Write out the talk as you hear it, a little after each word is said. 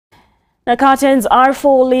Now, curtains are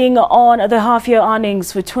falling on the half-year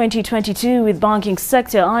earnings for 2022, with banking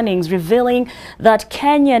sector earnings revealing that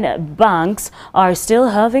Kenyan banks are still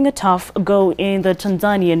having a tough go in the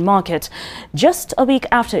Tanzanian market. Just a week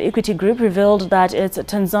after Equity Group revealed that its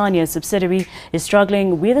Tanzania subsidiary is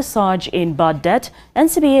struggling with a surge in bad debt,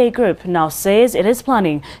 NCBA Group now says it is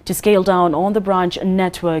planning to scale down on the branch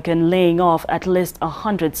network and laying off at least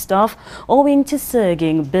 100 staff owing to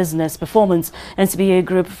sagging business performance. NCBA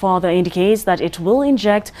Group further indicates that it will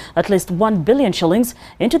inject at least 1 billion shillings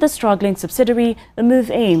into the struggling subsidiary, a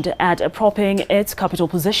move aimed at propping its capital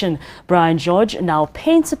position. Brian George now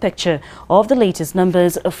paints a picture of the latest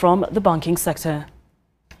numbers from the banking sector.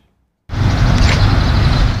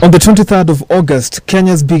 On the 23rd of August,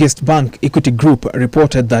 Kenya's biggest bank, Equity Group,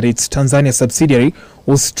 reported that its Tanzania subsidiary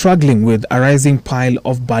was struggling with a rising pile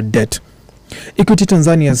of bad debt. Equity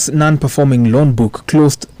Tanzania's non-performing loan book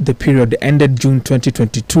closed the period ended June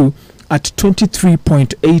 2022 at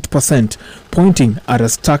 23.8%, pointing at a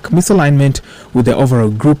stark misalignment with the overall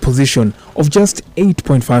group position of just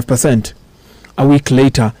 8.5%. A week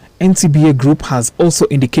later, NCBA Group has also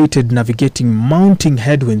indicated navigating mounting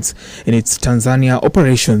headwinds in its Tanzania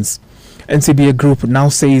operations. NCBA Group now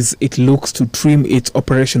says it looks to trim its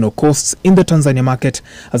operational costs in the Tanzania market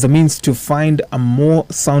as a means to find a more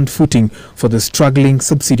sound footing for the struggling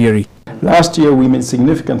subsidiary. Last year, we made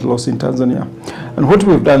significant loss in Tanzania. And what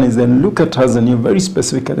we've done is then look at Tanzania very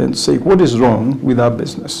specifically and say, what is wrong with our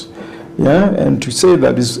business? Yeah, and to say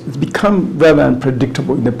that it's become rather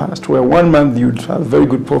unpredictable in the past, where one month you'd have very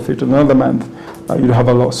good profit, another month you'd have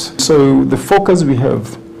a loss. So the focus we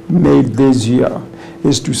have made this year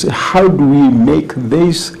is to say, how do we make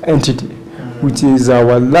this entity, which is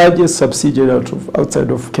our largest subsidiary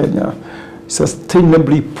outside of Kenya,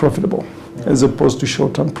 sustainably profitable, as opposed to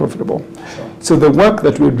short-term profitable. So the work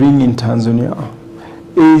that we're doing in Tanzania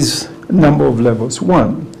is a number of levels.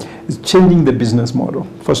 One is changing the business model,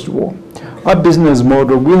 first of all. Our business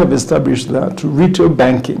model, we have established that retail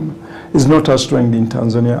banking is not our strength in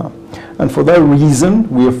Tanzania. And for that reason,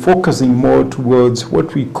 we are focusing more towards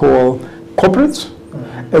what we call corporates,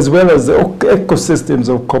 as well as the ecosystems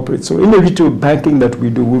of corporate. So in the retail banking that we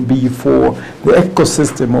do will be for the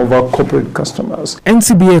ecosystem of our corporate customers.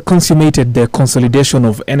 NCBA consummated the consolidation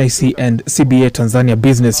of NIC and CBA Tanzania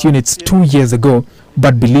business units 2 years ago,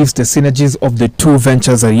 but believes the synergies of the two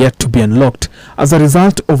ventures are yet to be unlocked as a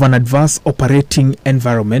result of an adverse operating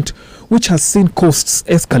environment which has seen costs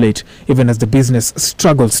escalate even as the business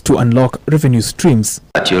struggles to unlock revenue streams.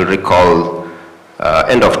 You'll recall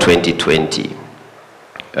end of 2020,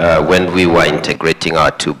 when we were integrating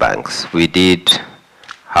our two banks, we did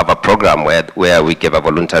have a program where we gave a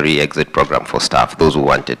voluntary exit program for staff, those who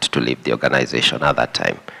wanted to leave the organization at that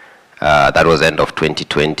time. That was end of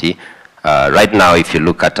 2020. Right now, if you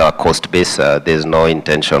look at our cost base, there's no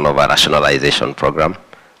intention of a rationalization program.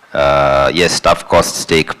 Yes, staff costs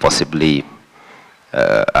take possibly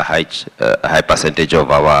a high percentage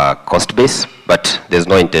of our cost base, but there's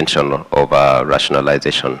no intention of a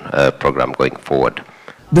rationalization program going forward.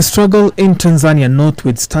 The struggle in Tanzania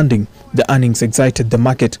notwithstanding, the earnings excited the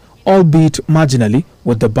market, albeit marginally,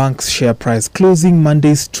 with the bank's share price closing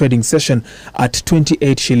Monday's trading session at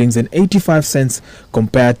 28 shillings and 85 cents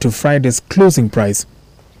compared to Friday's closing price.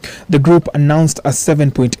 The group announced a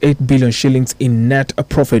 7.8 billion shillings in net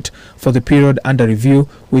profit for the period under review,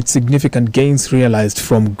 with significant gains realized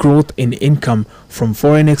from growth in income from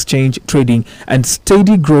foreign exchange trading and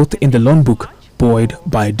steady growth in the loan book, buoyed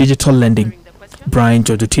by digital lending. Brian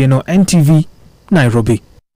George, NTV, Nairobi.